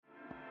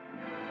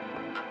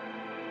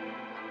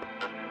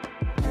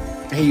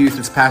Hey youth,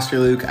 it's Pastor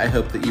Luke. I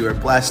hope that you are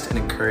blessed and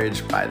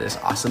encouraged by this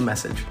awesome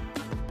message.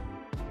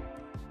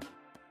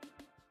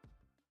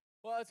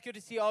 Well, it's good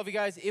to see all of you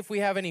guys. If we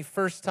have any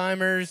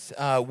first-timers,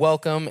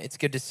 welcome. It's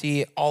good to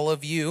see all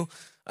of you.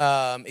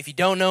 If you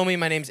don't know me,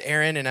 my name's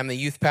Aaron, and I'm the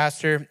youth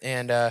pastor,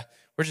 and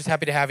we're just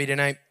happy to have you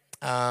tonight.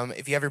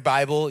 If you have your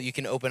Bible, you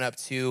can open up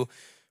to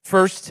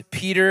 1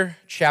 Peter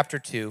chapter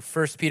 2.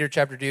 1 Peter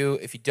chapter 2.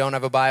 If you don't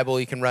have a Bible,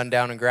 you can run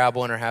down and grab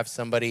one or have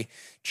somebody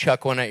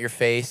chuck one at your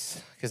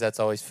face, because that's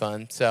always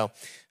fun. So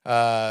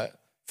 1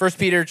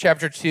 Peter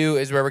chapter 2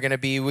 is where we're going to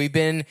be. We've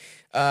been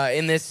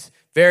in this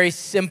very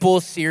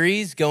simple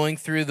series going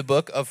through the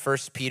book of 1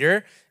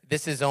 Peter.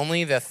 This is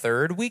only the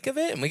third week of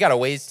it, and we got a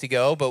ways to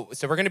go.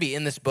 So we're going to be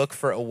in this book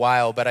for a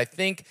while, but I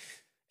think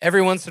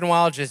every once in a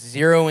while, just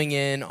zeroing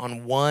in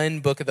on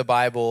one book of the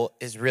Bible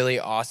is really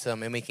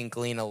awesome, and we can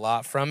glean a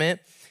lot from it.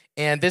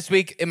 And this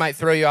week, it might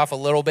throw you off a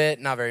little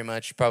bit, not very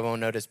much, you probably won't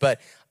notice,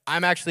 but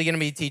I'm actually going to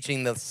be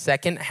teaching the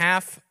second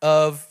half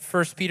of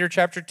 1 Peter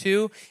chapter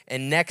 2,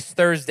 and next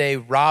Thursday,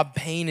 Rob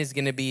Payne is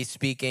going to be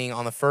speaking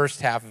on the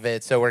first half of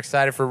it, so we're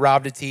excited for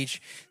Rob to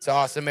teach. It's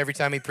awesome. Every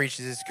time he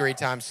preaches, it's a great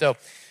time. So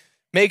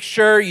make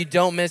sure you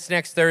don't miss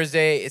next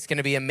Thursday. It's going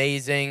to be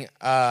amazing.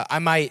 I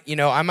might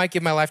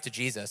give my life to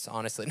Jesus,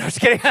 honestly. No, just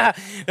kidding.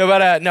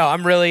 No,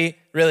 I'm really,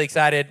 really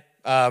excited.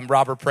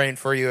 Rob, we're praying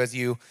for you as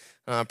you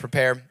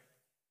prepare.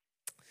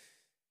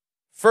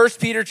 1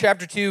 Peter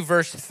chapter 2,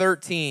 verse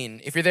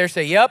 13. If you're there,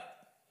 say, yep.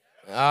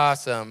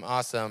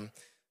 Awesome.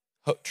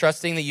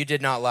 Trusting that you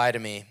did not lie to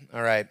me.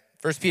 All right.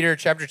 1 Peter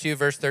chapter 2,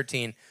 verse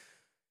 13.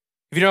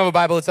 If you don't have a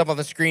Bible, it's up on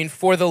the screen.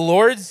 For the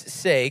Lord's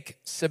sake,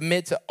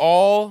 submit to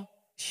all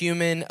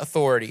human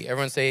authority.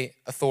 Everyone say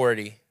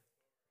authority.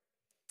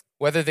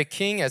 Whether the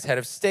king as head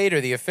of state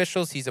or the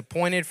officials he's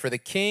appointed, for the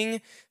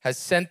king has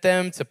sent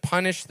them to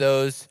punish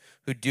those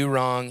who do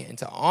wrong and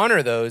to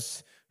honor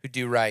those who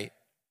do right.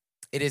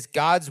 It is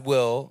God's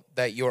will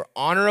that your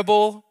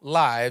honorable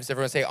lives,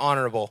 everyone say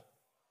honorable.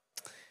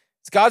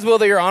 It's God's will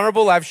that your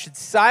honorable lives should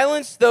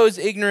silence those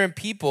ignorant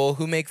people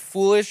who make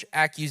foolish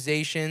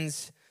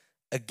accusations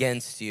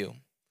against you.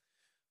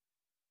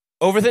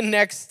 Over the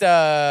next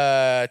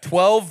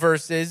 12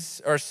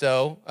 verses or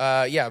so,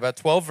 about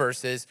 12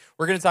 verses,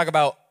 we're going to talk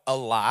about a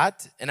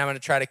lot, and I'm going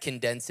to try to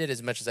condense it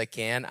as much as I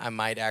can. I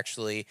might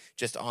actually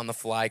just on the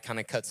fly kind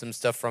of cut some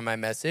stuff from my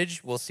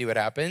message. We'll see what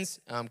happens,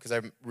 because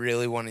I'm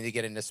really wanting to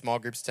get into small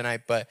groups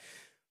tonight. But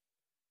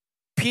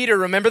Peter,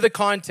 remember the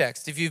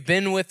context. If you've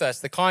been with us,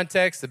 the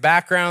context, the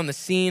background, the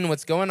scene,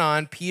 what's going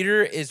on,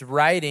 Peter is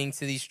writing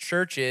to these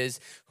churches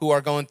who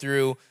are going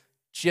through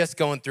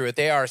it.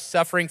 They are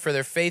suffering for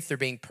their faith. They're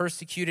being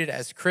persecuted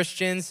as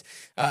Christians.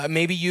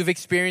 Maybe you've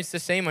experienced the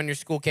same on your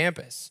school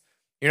campus.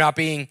 You're not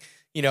being,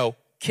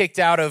 kicked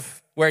out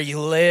of where you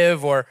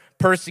live or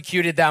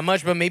persecuted that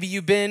much, but maybe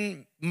you've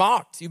been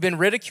mocked. You've been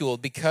ridiculed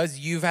because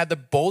you've had the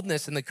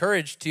boldness and the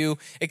courage to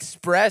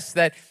express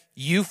that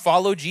you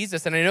follow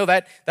Jesus. And I know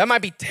that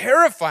might be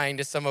terrifying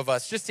to some of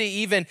us, just to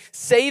even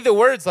say the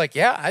words like,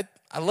 yeah,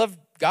 I love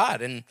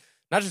God, and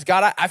not just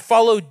God, I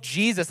follow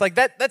Jesus. Like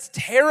that's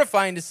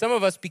terrifying to some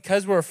of us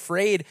because we're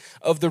afraid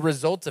of the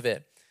result of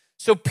it.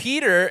 So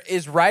Peter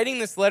is writing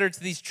this letter to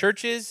these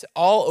churches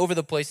all over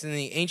the place in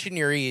the ancient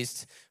Near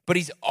East, but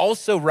he's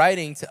also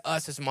writing to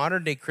us as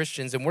modern day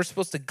Christians, and we're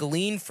supposed to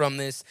glean from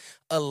this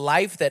a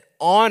life that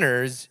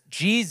honors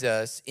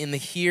Jesus in the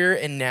here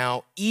and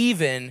now,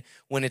 even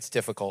when it's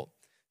difficult.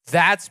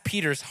 That's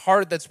Peter's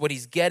heart. That's what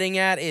he's getting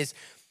at, is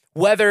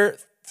whether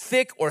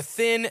thick or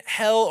thin,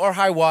 hell or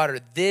high water,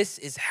 this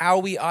is how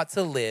we ought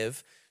to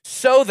live,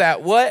 so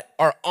that what?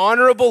 Our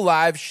honorable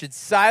lives should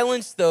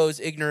silence those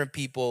ignorant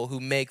people who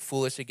make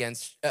foolish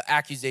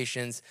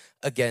accusations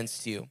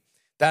against you.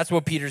 That's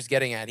what Peter's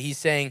getting at. He's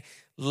saying,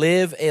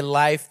 live a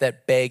life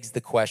that begs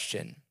the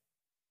question.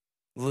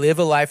 Live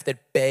a life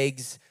that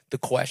begs the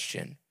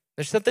question.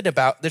 There's something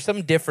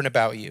different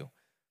about you.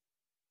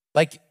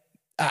 Like,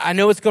 I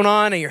know what's going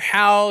on at your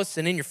house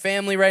and in your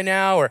family right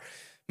now, or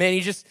man,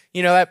 you just,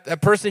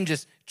 that person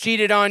just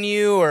cheated on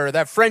you, or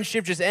that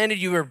friendship just ended,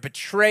 you were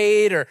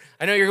betrayed, or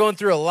I know you're going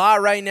through a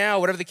lot right now,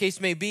 whatever the case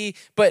may be,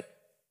 but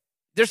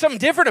there's something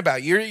different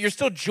about you. You're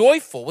still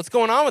joyful. What's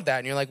going on with that?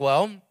 And you're like,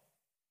 well,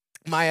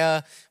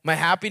 my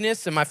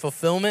happiness and my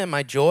fulfillment and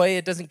my joy,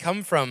 it doesn't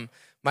come from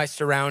my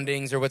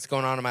surroundings or what's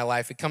going on in my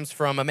life. It comes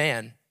from a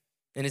man,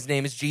 and his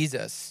name is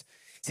Jesus.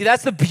 See,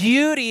 that's the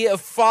beauty of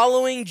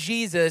following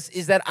Jesus,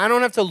 is that I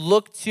don't have to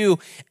look to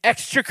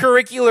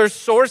extracurricular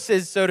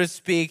sources, so to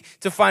speak,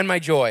 to find my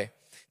joy,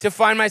 to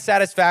find my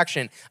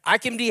satisfaction. I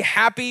can be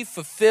happy,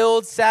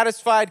 fulfilled,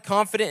 satisfied,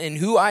 confident in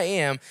who I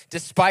am,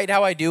 despite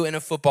how I do in a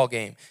football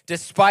game,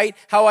 despite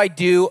how I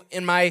do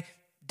in my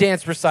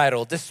dance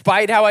recital,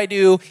 despite how I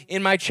do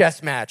in my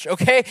chess match,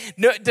 okay?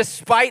 No,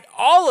 despite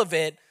all of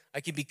it, I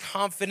can be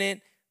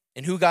confident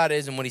in who God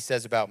is and what he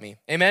says about me.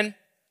 Amen?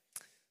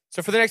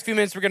 So for the next few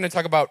minutes, we're going to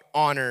talk about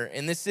honor.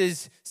 And this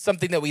is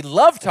something that we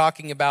love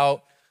talking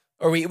about,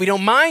 or we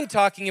don't mind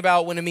talking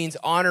about when it means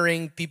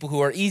honoring people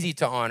who are easy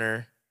to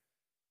honor.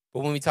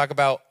 But when we talk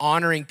about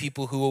honoring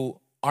people who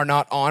are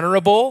not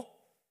honorable,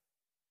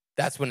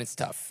 that's when it's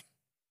tough.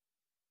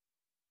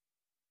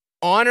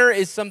 Honor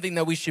is something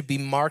that we should be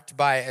marked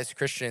by as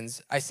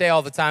Christians. I say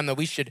all the time that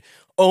we should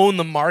own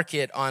the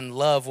market on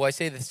love. Well, I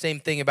say the same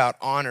thing about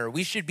honor.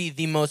 We should be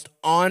the most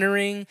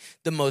honoring,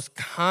 the most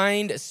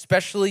kind,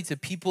 especially to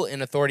people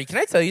in authority. Can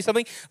I tell you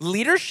something?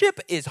 Leadership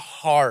is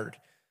hard.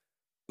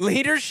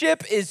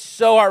 Leadership is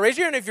so hard. Raise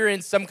your hand if you're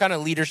in some kind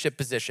of leadership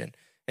position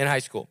in high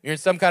school. You're in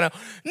some kind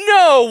of,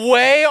 no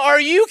way,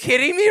 are you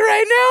kidding me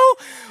right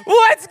now?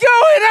 What's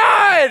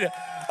going on?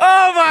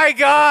 Oh my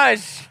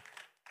gosh.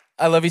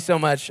 I love you so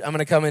much. I'm going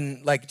to come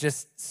and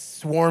just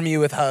swarm you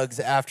with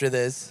hugs after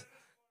this.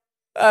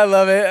 I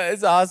love it.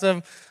 It's awesome.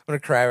 I'm going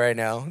to cry right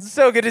now. It's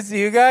so good to see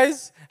you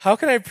guys. How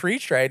can I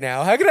preach right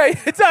now? How can I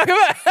talk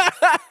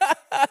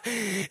about?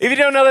 If you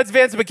don't know, that's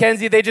Vance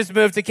McKenzie. They just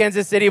moved to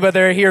Kansas City, but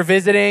they're here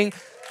visiting,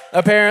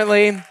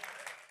 apparently.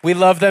 We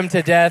love them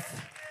to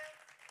death.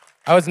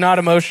 I was not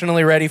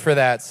emotionally ready for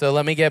that, so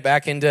let me get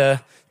back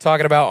into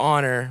talking about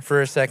honor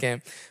for a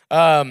second.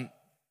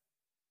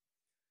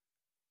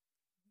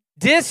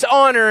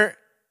 Dishonor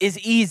is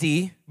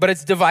easy, but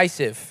it's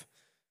divisive.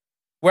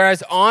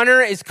 Whereas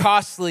honor is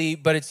costly,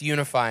 but it's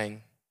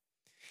unifying.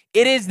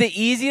 It is the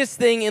easiest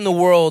thing in the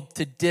world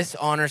to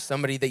dishonor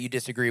somebody that you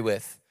disagree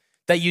with,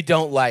 that you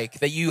don't like,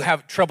 that you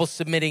have trouble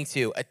submitting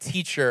to, a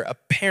teacher, a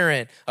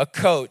parent, a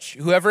coach,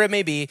 whoever it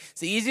may be. It's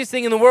the easiest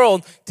thing in the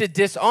world to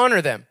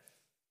dishonor them.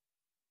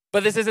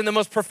 But this isn't the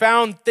most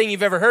profound thing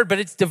you've ever heard, but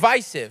it's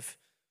divisive.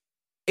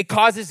 It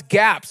causes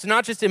gaps,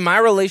 not just in my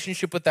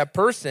relationship with that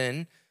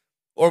person,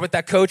 or with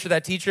that coach or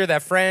that teacher,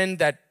 that friend,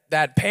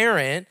 that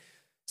parent.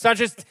 It's not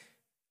just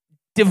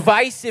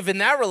divisive in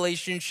that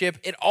relationship.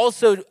 It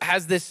also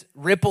has this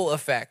ripple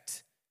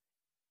effect.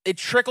 It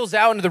trickles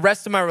out into the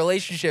rest of my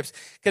relationships.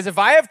 Because if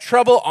I have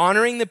trouble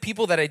honoring the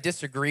people that I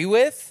disagree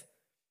with,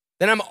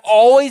 then I'm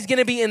always going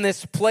to be in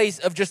this place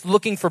of just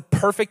looking for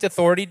perfect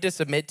authority to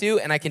submit to.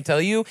 And I can tell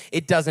you,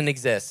 it doesn't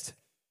exist.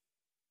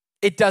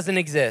 It doesn't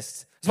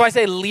exist. That's why I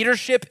say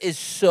leadership is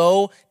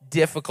so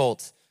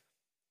difficult.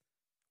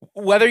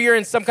 Whether you're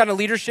in some kind of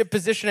leadership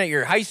position at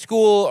your high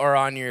school or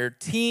on your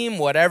team,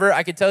 whatever,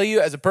 I can tell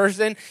you as a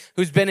person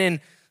who's been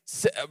in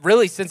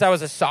really since I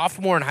was a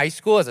sophomore in high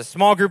school as a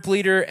small group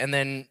leader and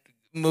then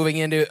moving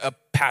into a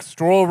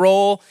pastoral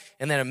role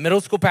and then a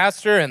middle school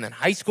pastor and then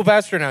high school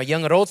pastor, now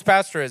young adults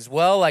pastor as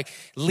well.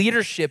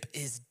 Leadership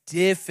is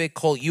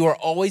difficult. You are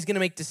always going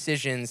to make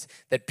decisions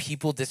that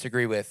people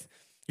disagree with.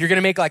 You're going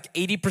to make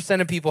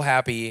 80% of people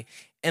happy,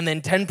 and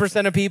then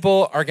 10% of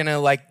people are going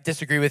to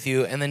disagree with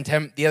you, and then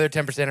the other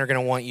 10% are going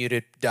to want you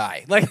to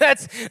die.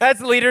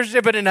 That's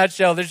leadership in a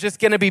nutshell. There's just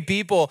going to be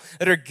people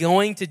that are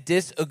going to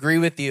disagree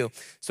with you.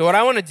 So what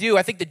I want to do,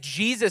 I think the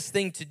Jesus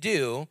thing to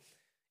do,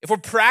 if we're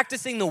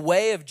practicing the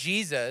way of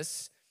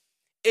Jesus,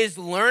 is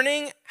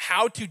learning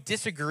how to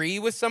disagree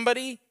with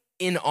somebody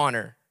in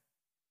honor.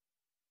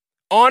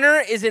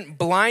 Honor isn't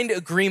blind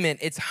agreement.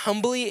 It's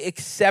humbly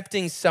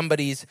accepting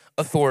somebody's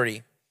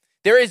authority.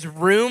 There is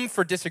room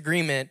for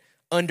disagreement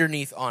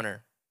underneath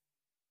honor.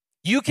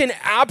 You can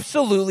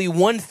absolutely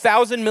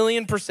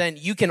 1,000,000,000%,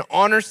 you can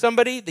honor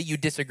somebody that you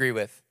disagree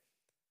with.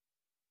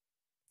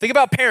 Think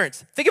about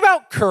parents. Think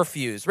about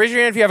curfews. Raise your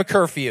hand if you have a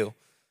curfew.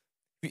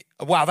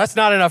 Wow, that's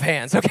not enough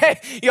hands, okay?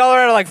 Y'all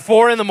are at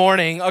 4 in the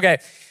morning. Okay,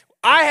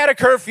 I had a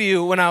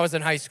curfew when I was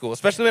in high school,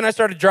 especially when I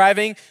started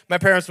driving. My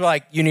parents were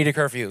like, you need a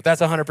curfew.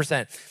 That's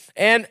 100%.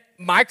 And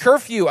my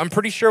curfew, I'm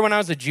pretty sure when I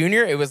was a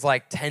junior, it was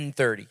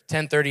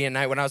 10:30 at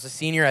night. When I was a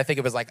senior, I think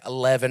it was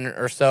 11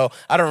 or so.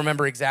 I don't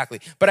remember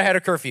exactly, but I had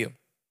a curfew.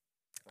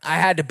 I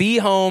had to be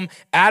home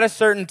at a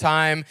certain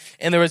time,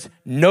 and there was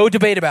no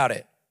debate about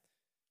it.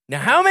 Now,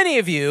 how many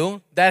of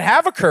you that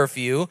have a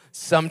curfew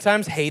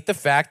sometimes hate the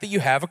fact that you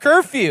have a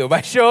curfew?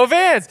 By show of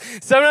hands.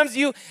 Sometimes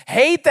you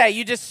hate that.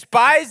 You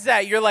despise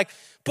that. You're like,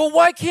 but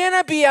why can't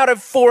I be out at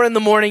 4 in the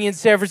morning in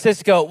San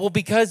Francisco? Well,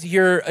 because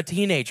you're a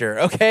teenager,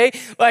 okay?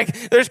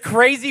 There's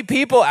crazy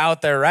people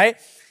out there, right?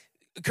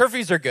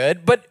 Curfews are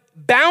good, but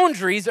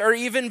boundaries are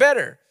even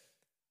better.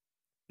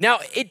 Now,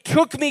 it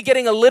took me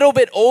getting a little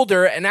bit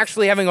older and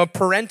actually having a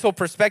parental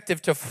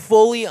perspective to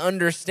fully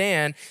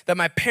understand that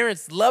my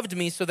parents loved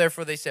me, so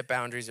therefore they set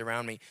boundaries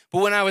around me.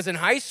 But when I was in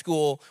high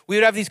school, we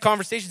would have these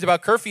conversations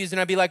about curfews,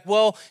 and I'd be like,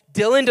 well,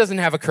 Dylan doesn't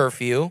have a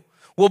curfew.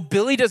 Well,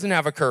 Billy doesn't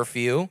have a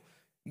curfew.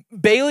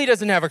 Bailey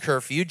doesn't have a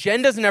curfew.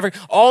 Jen doesn't have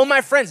all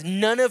my friends,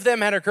 none of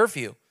them had a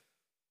curfew.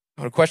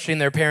 I would question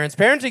their parents'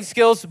 parenting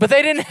skills, but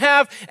they didn't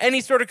have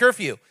any sort of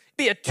curfew. It'd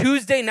be a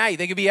Tuesday night.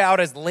 They could be out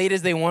as late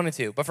as they wanted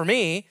to. But for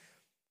me,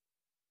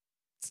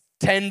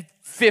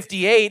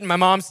 10:58, and my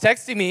mom's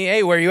texting me,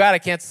 hey, where are you at? I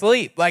can't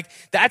sleep.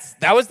 That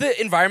was the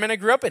environment I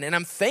grew up in, and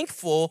I'm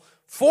thankful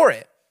for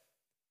it.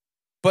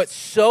 But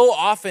so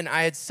often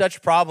I had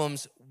such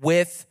problems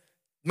with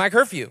my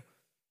curfew.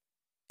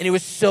 And it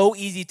was so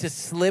easy to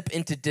slip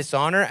into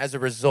dishonor as a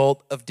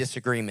result of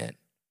disagreement.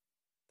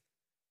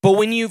 But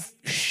when you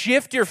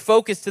shift your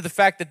focus to the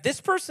fact that this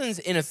person's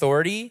in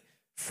authority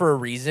for a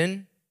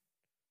reason,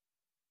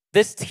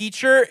 this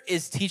teacher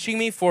is teaching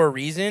me for a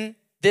reason,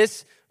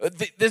 this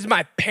is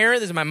my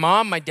parent, this is my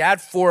mom, my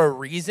dad for a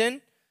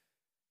reason,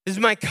 This is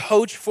my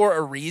coach for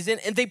a reason.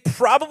 And they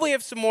probably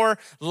have some more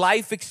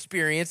life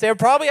experience. They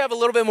probably have a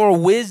little bit more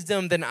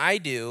wisdom than I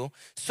do.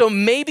 So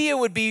maybe it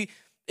would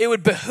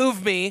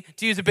behoove me,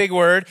 to use a big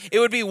word, it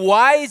would be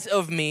wise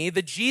of me,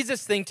 the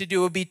Jesus thing to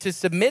do would be to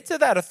submit to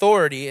that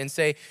authority and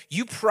say,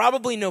 you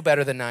probably know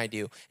better than I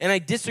do. And I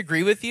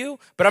disagree with you,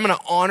 but I'm going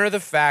to honor the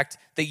fact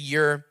that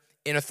you're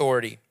in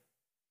authority.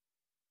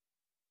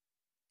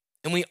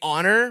 And we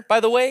honor, by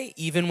the way,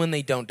 even when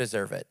they don't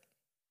deserve it.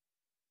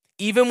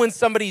 Even when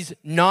somebody's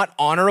not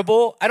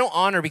honorable, I don't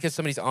honor because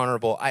somebody's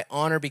honorable. I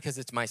honor because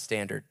it's my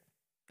standard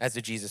as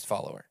a Jesus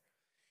follower.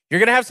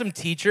 You're going to have some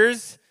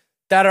teachers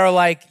that are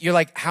like, you're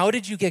like, how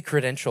did you get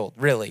credentialed,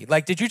 really?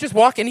 Like, did you just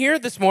walk in here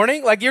this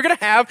morning? Like, you're going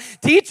to have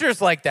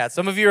teachers like that.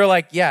 Some of you are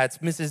like, yeah, it's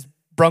Mrs.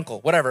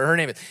 Brunkle, whatever her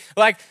name is.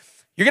 Like,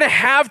 you're going to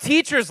have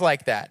teachers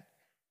like that.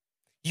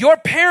 Your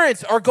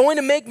parents are going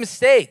to make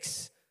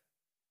mistakes.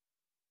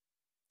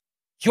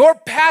 Your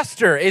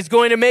pastor is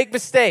going to make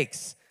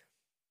mistakes.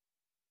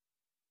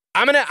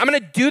 I'm gonna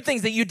do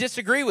things that you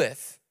disagree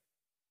with.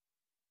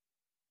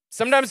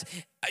 Sometimes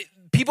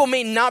people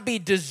may not be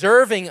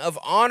deserving of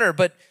honor,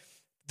 but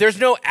there's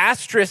no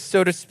asterisk,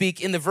 so to speak,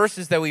 in the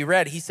verses that we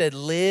read. He said,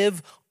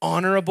 live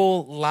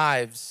honorable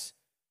lives.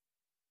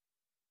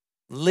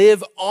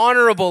 Live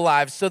honorable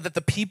lives so that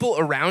the people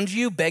around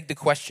you beg the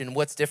question,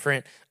 what's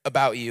different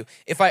about you?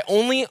 If I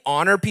only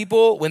honor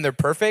people when they're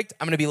perfect,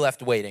 I'm gonna be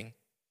left waiting.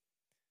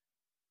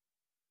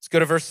 Let's go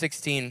to verse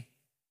 16.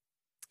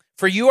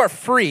 For you are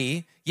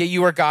free, yet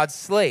you are God's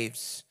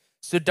slaves.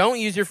 So don't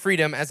use your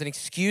freedom as an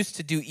excuse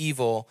to do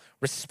evil.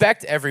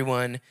 Respect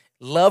everyone,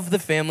 love the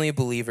family of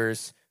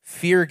believers,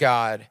 fear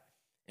God,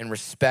 and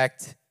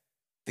respect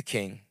the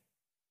king.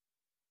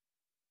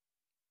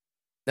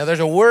 Now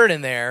there's a word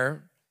in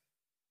there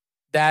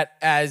that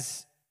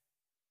as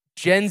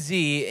Gen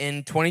Z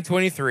in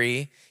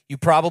 2023, you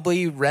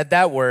probably read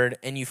that word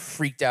and you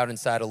freaked out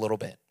inside a little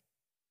bit.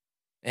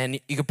 And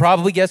you could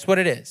probably guess what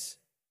it is.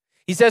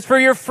 He says, for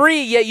you're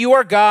free, yet you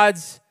are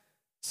God's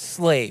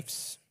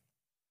slaves.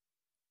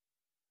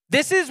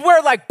 This is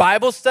where like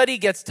Bible study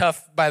gets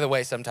tough, by the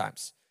way,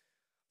 sometimes.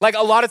 Like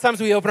a lot of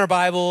times we open our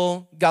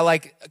Bible, got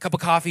like a cup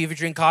of coffee if you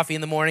drink coffee in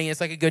the morning,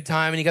 it's like a good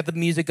time and you got the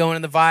music going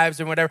and the vibes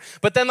and whatever.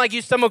 But then like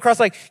you stumble across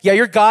like, yeah,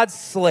 you're God's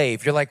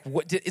slave. You're like,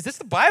 what, is this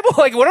the Bible?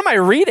 Like, what am I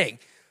reading?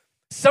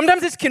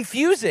 Sometimes it's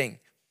confusing.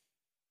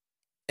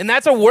 And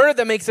that's a word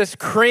that makes us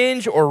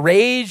cringe or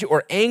rage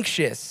or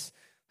anxious.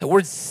 The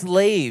word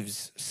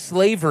slaves,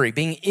 slavery,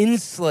 being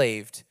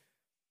enslaved.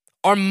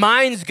 Our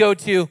minds go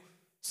to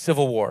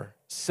civil war,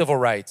 civil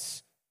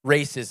rights,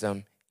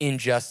 racism,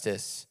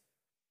 injustice.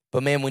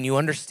 But man, when you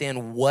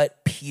understand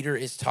what Peter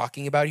is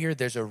talking about here,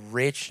 there's a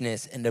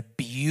richness and a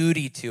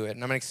beauty to it.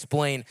 And I'm going to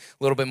explain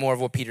a little bit more of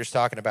what Peter's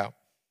talking about.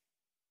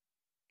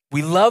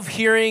 We love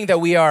hearing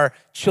that we are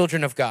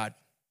children of God,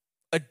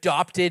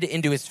 adopted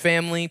into his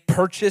family,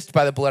 purchased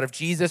by the blood of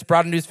Jesus,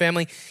 brought into his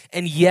family.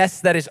 And yes,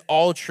 that is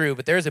all true,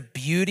 but there is a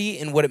beauty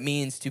in what it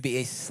means to be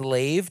a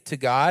slave to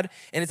God.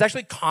 And it's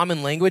actually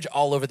common language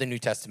all over the New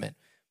Testament.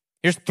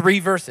 Here's 3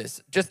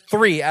 verses, just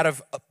 3 out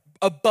of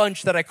a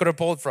bunch that I could have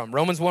pulled from.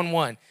 Romans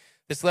 1:1.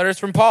 This letter is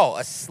from Paul,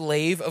 a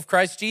slave of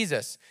Christ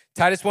Jesus.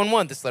 Titus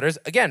 1:1. This letter is,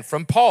 again,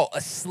 from Paul,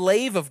 a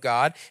slave of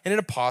God and an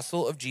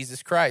apostle of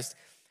Jesus Christ.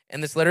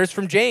 And this letter is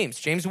from James,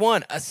 James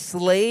 1, a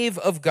slave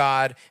of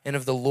God and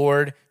of the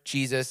Lord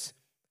Jesus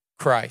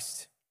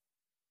Christ.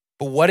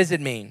 But what does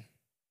it mean?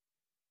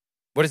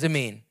 What does it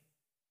mean?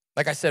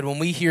 Like I said, when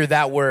we hear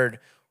that word,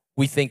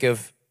 we think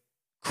of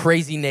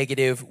crazy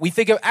negative. We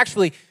think of,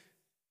 actually,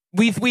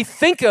 we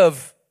think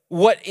of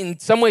what in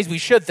some ways we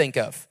should think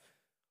of,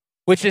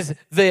 which is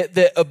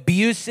the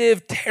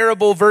abusive,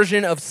 terrible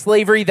version of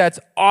slavery that's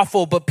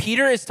awful. But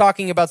Peter is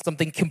talking about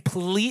something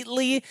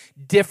completely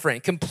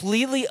different,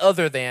 completely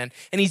other than,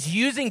 and he's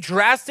using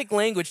drastic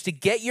language to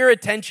get your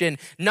attention,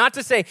 not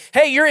to say,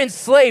 hey, you're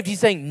enslaved. He's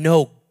saying,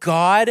 no,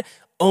 God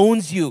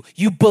owns you.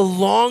 You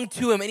belong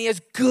to him, and he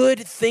has good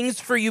things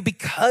for you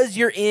because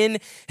you're in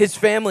his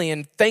family.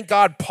 And thank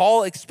God,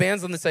 Paul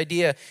expands on this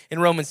idea in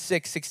Romans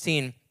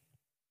 6:16.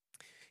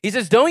 He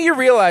says, don't you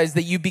realize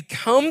that you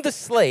become the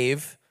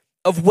slave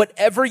of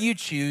whatever you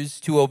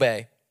choose to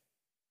obey?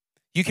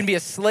 You can be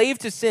a slave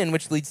to sin,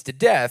 which leads to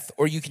death,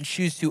 or you can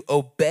choose to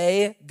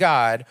obey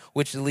God,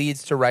 which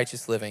leads to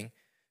righteous living.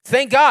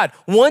 Thank God,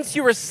 once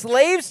you were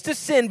slaves to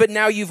sin, but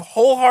now you've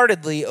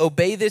wholeheartedly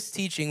obeyed this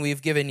teaching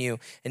we've given you,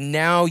 and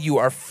now you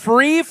are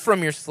free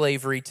from your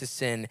slavery to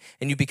sin,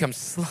 and you become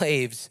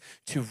slaves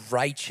to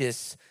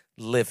righteous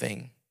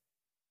living.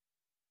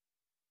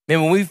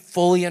 Man, when we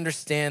fully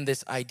understand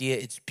this idea,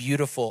 it's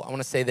beautiful. I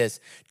want to say this.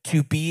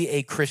 To be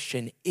a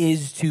Christian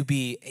is to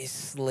be a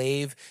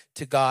slave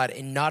to God,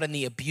 and not in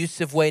the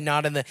abusive way,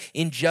 not in the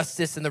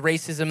injustice and the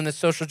racism and the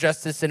social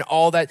justice and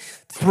all that.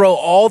 Throw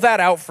all that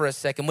out for a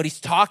second. What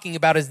he's talking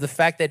about is the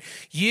fact that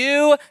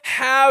you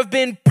have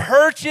been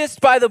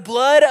purchased by the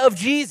blood of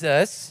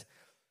Jesus.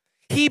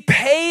 He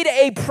paid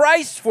a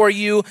price for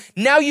you.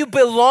 Now you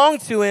belong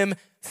to him.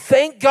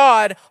 Thank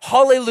God,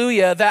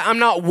 hallelujah, that I'm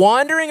not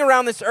wandering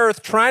around this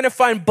earth trying to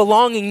find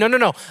belonging.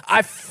 No.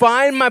 I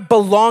find my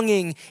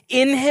belonging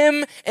in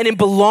him and in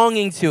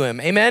belonging to him.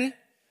 Amen?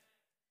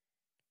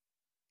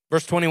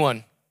 Verse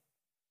 21.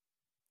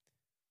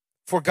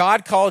 For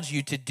God called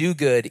you to do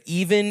good,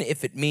 even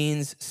if it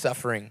means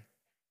suffering,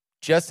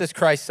 just as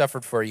Christ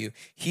suffered for you.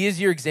 He is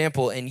your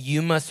example, and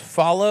you must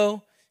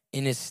follow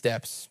in his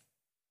steps.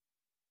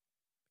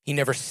 He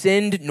never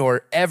sinned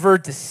nor ever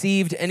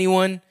deceived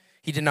anyone.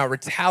 He did not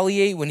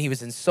retaliate when he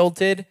was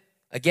insulted.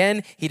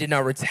 Again, he did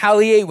not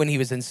retaliate when he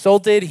was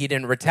insulted. He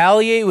didn't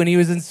retaliate when he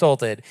was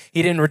insulted.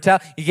 He didn't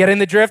retaliate. You get in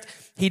the drift?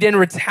 He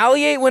didn't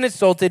retaliate when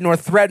insulted, nor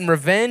threaten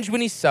revenge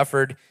when he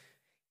suffered.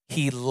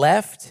 He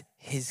left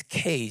his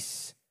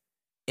case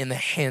in the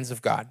hands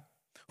of God,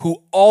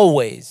 who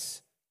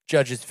always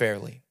judges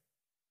fairly.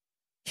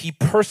 He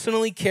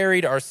personally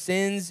carried our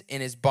sins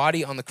in his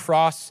body on the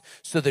cross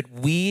so that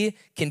we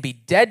can be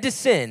dead to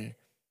sin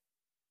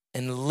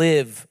and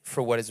live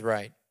for what is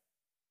right.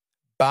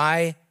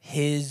 By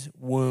his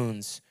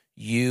wounds,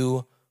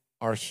 you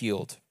are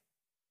healed.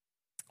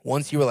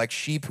 Once you were like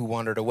sheep who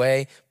wandered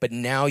away, but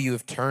now you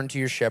have turned to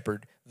your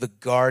shepherd, the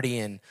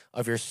guardian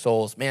of your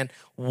souls. Man,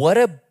 what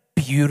a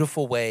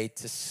beautiful way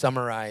to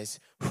summarize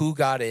who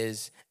God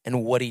is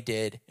and what he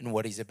did and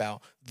what he's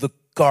about. The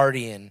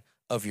guardian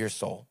of your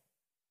soul.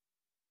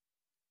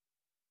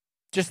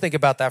 Just think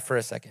about that for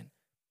a second.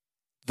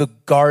 The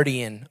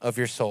guardian of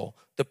your soul,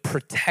 the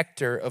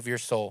protector of your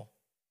soul.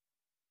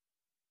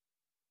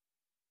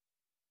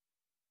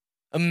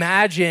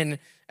 Imagine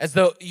as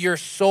though your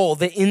soul,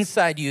 the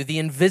inside you, the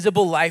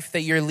invisible life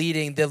that you're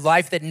leading, the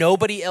life that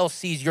nobody else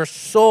sees, your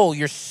soul,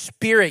 your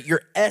spirit,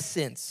 your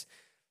essence.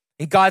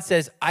 And God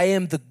says, I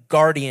am the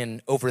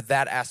guardian over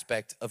that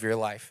aspect of your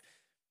life.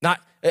 Not,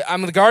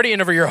 I'm the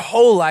guardian over your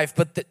whole life,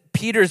 but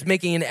Peter's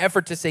making an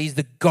effort to say he's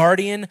the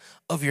guardian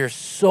of your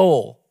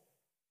soul.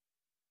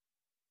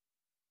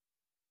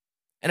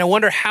 And I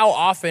wonder how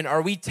often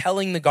are we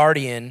telling the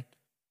guardian,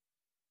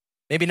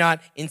 maybe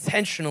not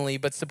intentionally,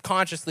 but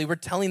subconsciously, we're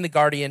telling the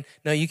guardian,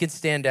 no, you can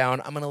stand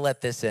down. I'm going to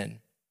let this in.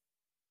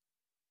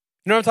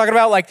 You know what I'm talking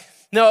about? Like,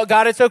 no,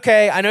 God, it's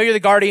okay. I know you're the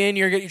guardian.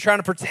 You're trying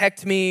to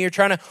protect me. You're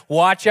trying to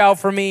watch out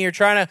for me. You're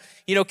trying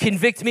to,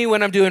 convict me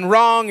when I'm doing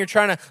wrong. You're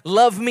trying to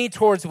love me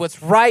towards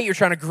what's right. You're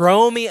trying to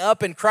grow me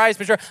up in Christ.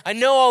 But I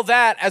know all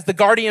that as the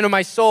guardian of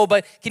my soul,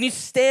 but can you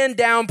stand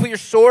down, put your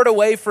sword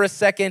away for a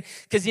second?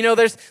 Because,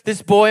 there's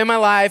this boy in my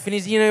life, and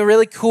he's,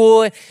 really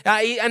cool.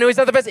 I know he's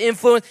not the best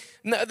influence.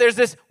 There's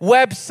this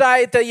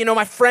website that,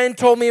 my friend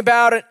told me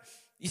about it.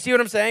 You see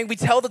what I'm saying? We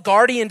tell the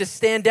guardian to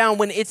stand down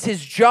when it's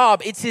his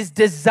job. It's his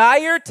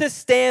desire to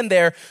stand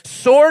there,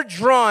 sword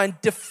drawn,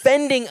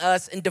 defending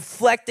us and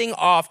deflecting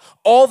off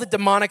all the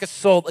demonic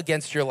assault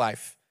against your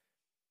life.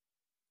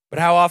 But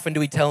how often do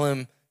we tell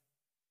him,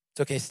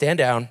 it's okay, stand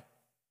down.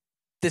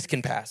 This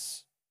can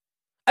pass.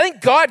 I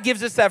think God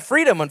gives us that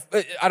freedom. I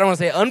don't want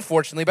to say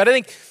unfortunately, but I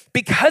think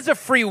because of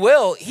free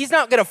will, he's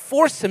not going to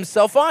force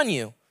himself on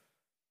you.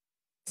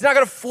 He's not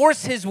going to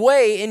force his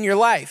way in your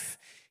life.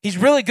 He's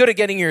really good at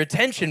getting your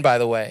attention, by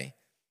the way.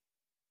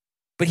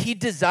 But he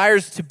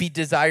desires to be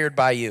desired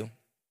by you.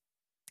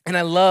 And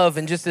I love,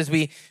 and just as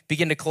we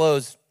begin to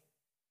close,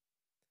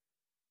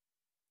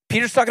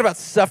 Peter's talking about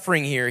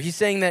suffering here. He's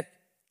saying that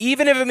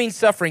even if it means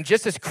suffering,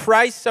 just as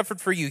Christ suffered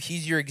for you,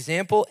 he's your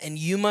example, and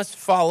you must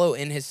follow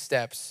in his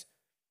steps.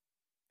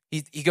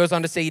 He goes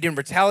on to say he didn't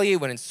retaliate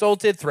when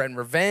insulted, threaten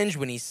revenge.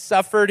 When he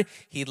suffered,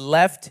 he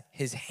left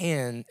his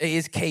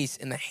case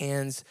in the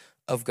hands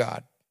of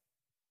God.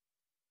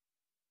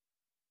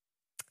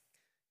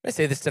 I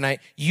say this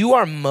tonight. You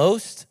are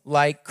most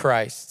like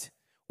Christ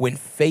when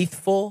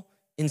faithful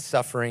in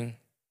suffering,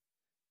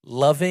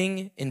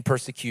 loving in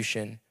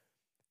persecution,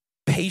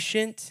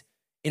 patient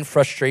in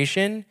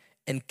frustration,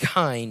 and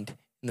kind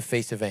in the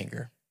face of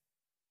anger.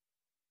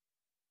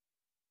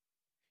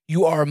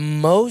 You are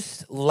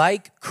most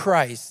like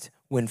Christ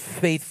when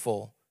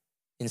faithful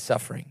in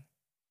suffering.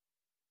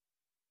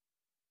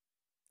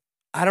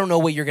 I don't know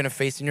what you're going to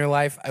face in your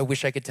life. I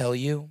wish I could tell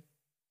you.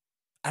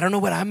 I don't know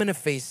what I'm going to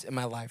face in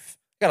my life.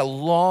 Got a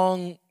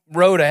long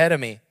road ahead of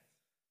me.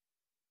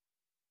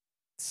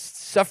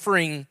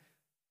 Suffering,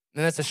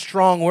 and that's a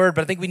strong word,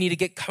 but I think we need to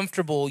get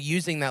comfortable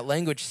using that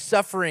language.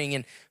 Suffering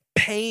and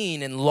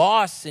pain and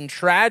loss and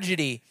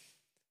tragedy.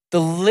 The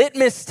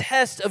litmus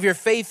test of your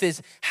faith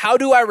is, how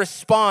do I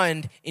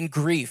respond in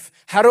grief?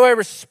 How do I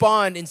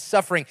respond in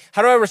suffering?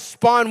 How do I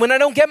respond when I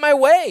don't get my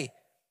way?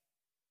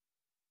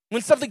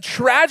 When something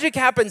tragic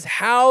happens,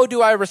 how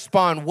do I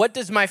respond? What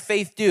does my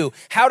faith do?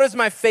 How does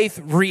my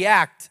faith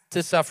react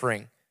to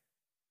suffering?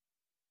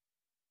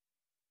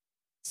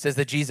 It says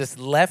that Jesus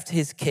left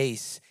his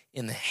case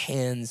in the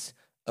hands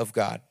of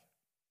God.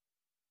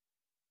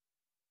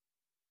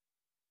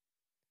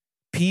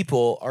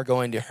 People are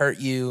going to hurt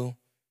you,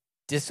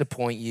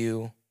 disappoint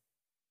you,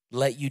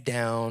 let you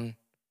down,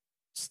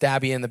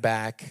 stab you in the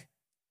back.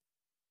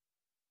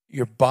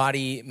 Your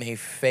body may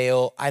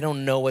fail. I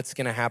don't know what's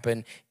going to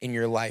happen in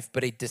your life,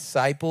 but a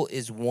disciple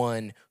is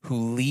one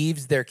who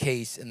leaves their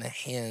case in the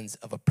hands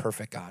of a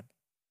perfect God.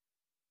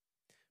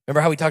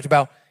 Remember how we talked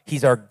about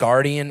he's our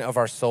guardian of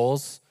our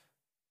souls?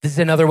 This is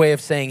another way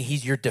of saying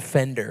he's your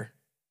defender.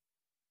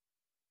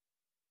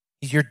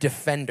 He's your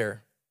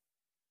defender.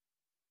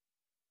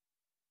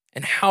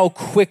 And how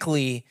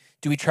quickly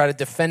do we try to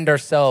defend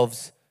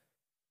ourselves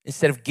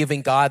instead of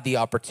giving God the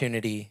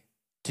opportunity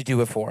to do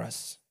it for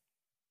us?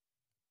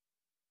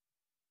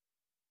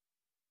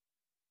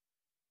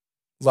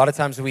 A lot of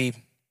times I'm going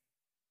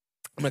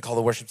to call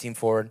the worship team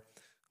forward.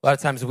 A lot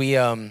of times we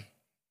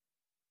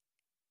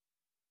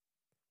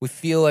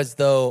feel as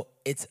though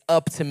it's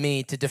up to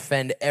me to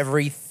defend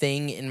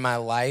everything in my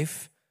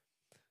life,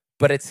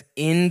 but it's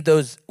in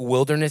those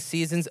wilderness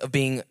seasons of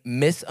being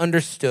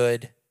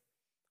misunderstood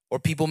or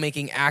people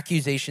making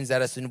accusations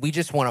at us, and we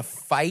just want to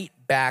fight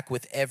back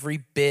with every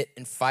bit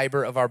and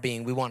fiber of our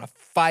being. We want to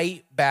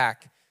fight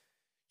back.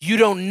 You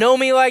don't know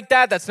me like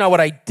that. That's not what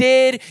I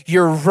did.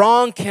 You're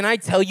wrong. Can I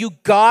tell you,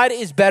 God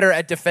is better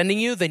at defending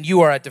you than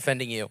you are at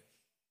defending you.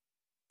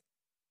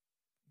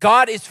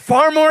 God is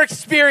far more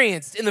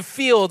experienced in the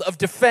field of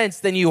defense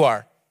than you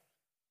are.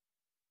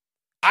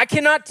 I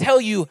cannot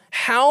tell you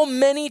how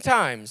many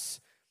times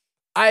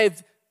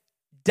I've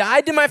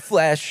died to my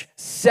flesh,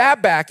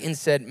 sat back and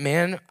said,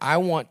 man, I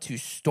want to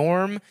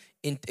storm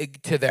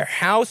into their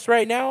house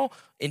right now,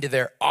 into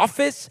their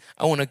office.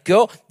 I want to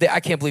go. I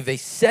can't believe they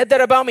said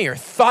that about me or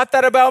thought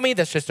that about me.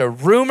 That's just a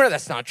rumor.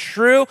 That's not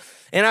true.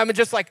 And I'm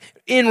just like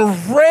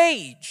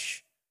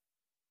enraged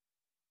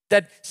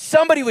that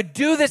somebody would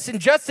do this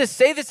injustice,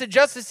 say this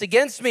injustice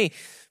against me.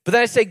 But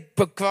then I say,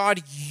 but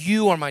God,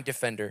 you are my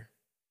defender.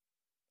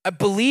 I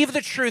believe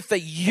the truth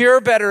that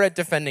you're better at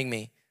defending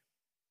me.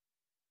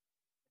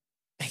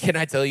 Can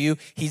I tell you,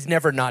 he's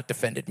never not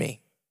defended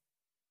me.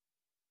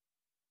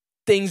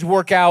 Things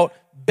work out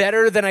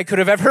better than I could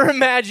have ever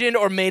imagined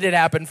or made it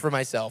happen for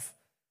myself.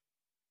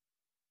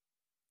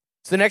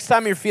 So next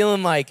time you're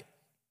feeling like,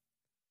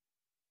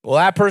 well,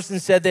 that person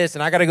said this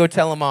and I got to go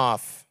tell them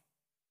off.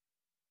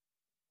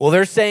 Well,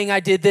 they're saying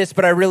I did this,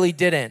 but I really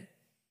didn't.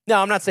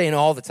 No, I'm not saying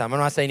all the time. I'm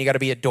not saying you got to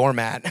be a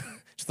doormat.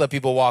 Just let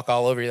people walk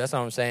all over you. That's not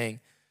what I'm saying.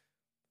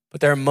 But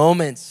there are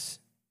moments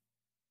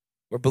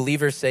where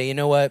believers say, you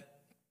know what?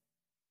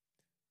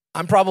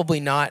 I'm probably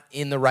not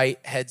in the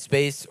right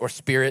headspace or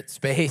spirit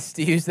space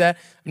to use that.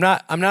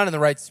 I'm not in the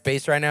right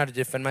space right now to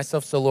defend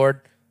myself. So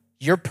Lord,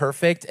 you're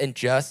perfect and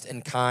just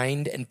and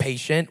kind and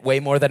patient, way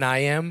more than I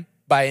am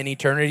by an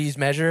eternity's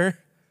measure.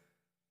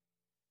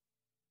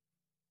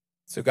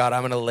 So God,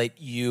 I'm going to let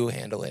you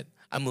handle it.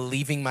 I'm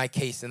leaving my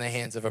case in the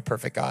hands of a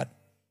perfect God.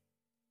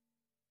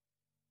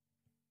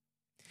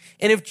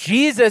 And if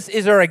Jesus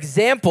is our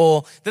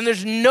example, then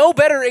there's no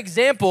better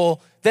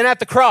example than at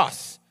the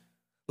cross,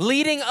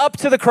 leading up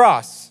to the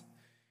cross.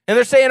 And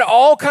they're saying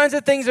all kinds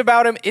of things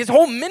about him, his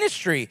whole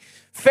ministry.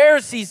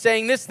 Pharisees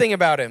saying this thing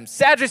about him,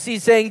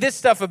 Sadducees saying this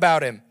stuff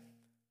about him.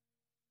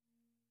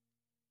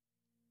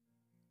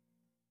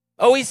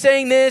 Oh, he's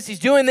saying this, he's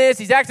doing this,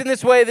 he's acting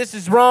this way, this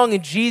is wrong.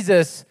 And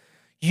Jesus,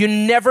 you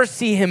never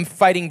see him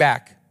fighting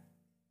back.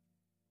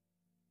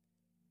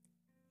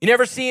 You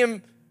never see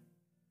him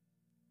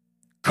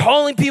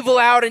calling people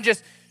out and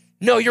just,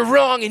 no, you're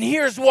wrong, and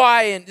here's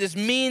why, and this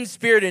mean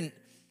spirit. And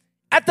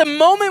at the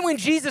moment when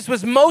Jesus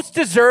was most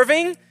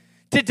deserving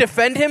to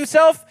defend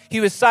himself, he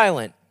was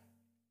silent.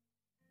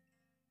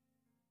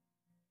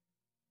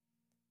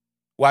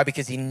 Why?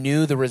 Because he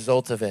knew the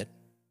result of it.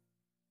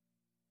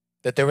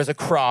 That there was a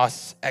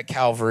cross at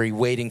Calvary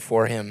waiting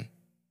for him.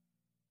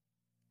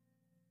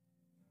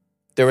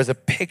 There was a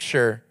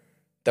picture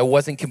that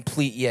wasn't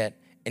complete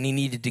yet, and he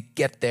needed to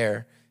get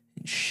there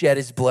and shed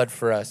his blood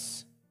for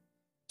us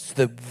so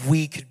that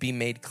we could be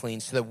made clean,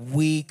 so that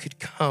we could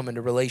come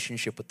into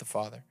relationship with the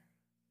Father.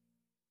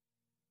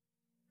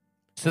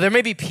 So there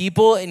may be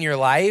people in your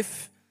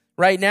life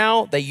right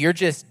now that you're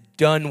just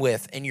done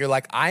with, and you're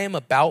like, I am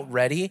about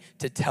ready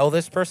to tell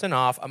this person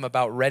off. I'm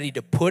about ready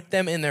to put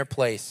them in their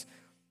place.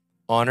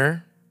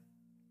 Honor.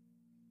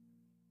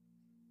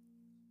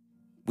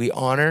 We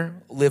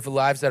honor, live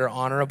lives that are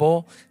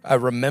honorable.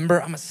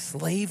 Remember, I'm a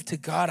slave to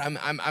God.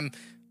 I'm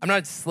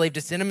not a slave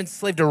to sin. I'm a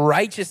slave to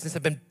righteousness.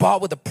 I've been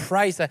bought with a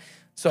price.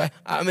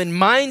 I'm in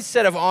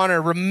mindset of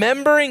honor,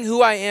 remembering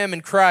who I am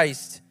in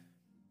Christ.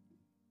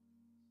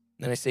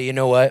 Then I say, you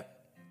know what?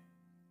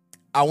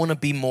 I want to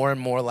be more and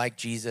more like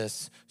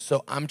Jesus.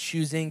 So I'm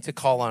choosing to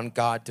call on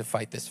God to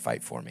fight this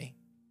fight for me.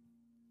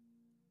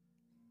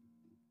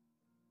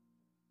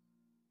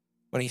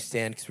 Why don't you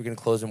stand, because we're going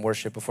to close in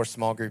worship before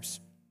small groups.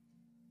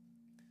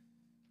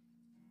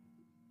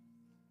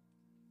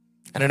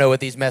 I don't know what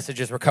these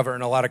messages, we're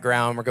covering a lot of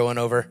ground. We're going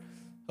over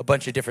a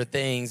bunch of different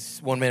things.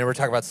 One minute we're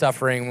talking about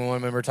suffering.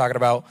 One minute we're talking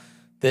about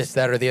this,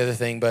 that, or the other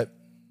thing. But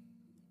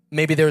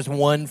maybe there's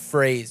one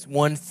phrase,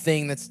 one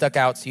thing that stuck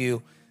out to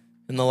you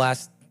in the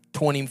last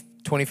 20,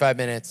 25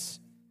 minutes.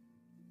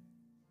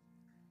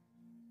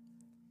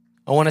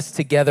 I want us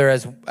together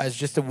as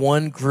just a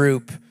one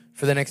group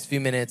for the next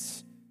few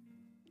minutes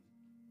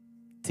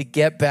to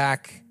get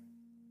back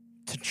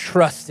to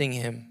trusting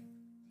him,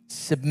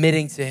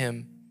 submitting to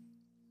him,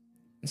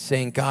 and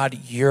saying, God,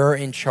 you're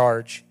in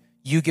charge.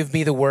 You give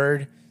me the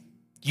word.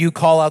 You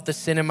call out the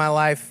sin in my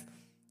life.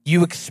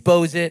 You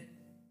expose it.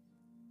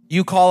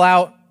 You call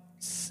out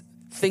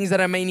things that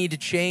I may need to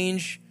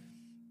change.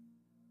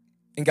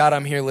 And God,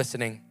 I'm here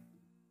listening.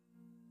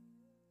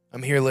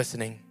 I'm here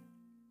listening.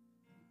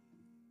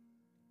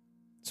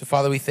 So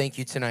Father, we thank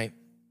you tonight.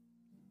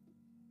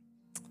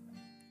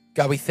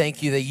 God, we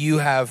thank you that you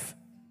have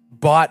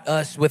bought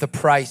us with a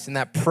price, and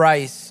that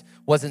price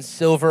wasn't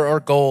silver or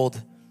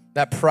gold.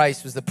 That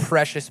price was the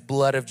precious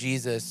blood of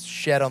Jesus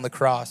shed on the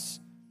cross.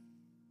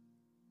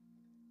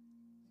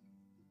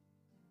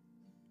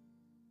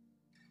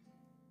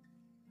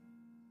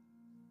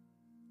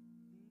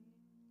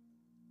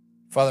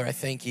 Father, I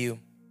thank you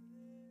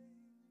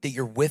that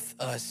you're with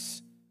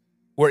us.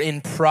 We're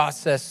in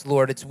process,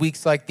 Lord. It's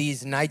weeks like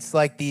these, nights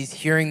like these,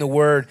 hearing the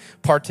word,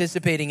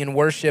 participating in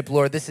worship,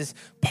 Lord. This is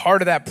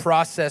part of that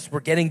process.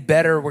 We're getting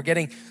better. We're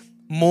getting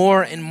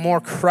more and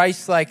more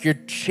Christ-like. You're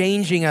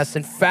changing us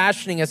and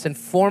fashioning us and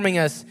forming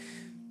us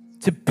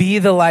to be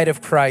the light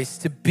of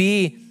Christ, to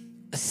be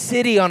a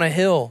city on a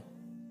hill.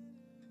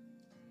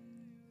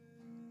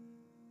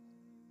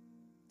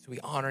 So we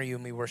honor you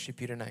and we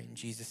worship you tonight in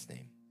Jesus'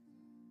 name.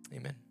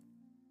 Amen.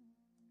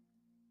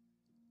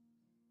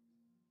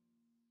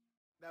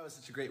 That was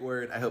such a great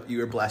word. I hope you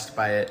were blessed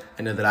by it.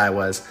 I know that I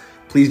was.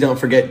 Please don't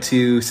forget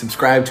to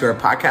subscribe to our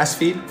podcast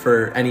feed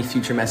for any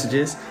future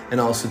messages, and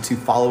also to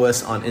follow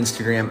us on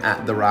Instagram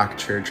at The Rock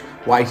Church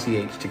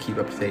YTH to keep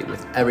up to date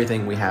with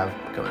everything we have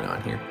going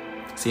on here.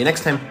 See you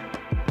next time.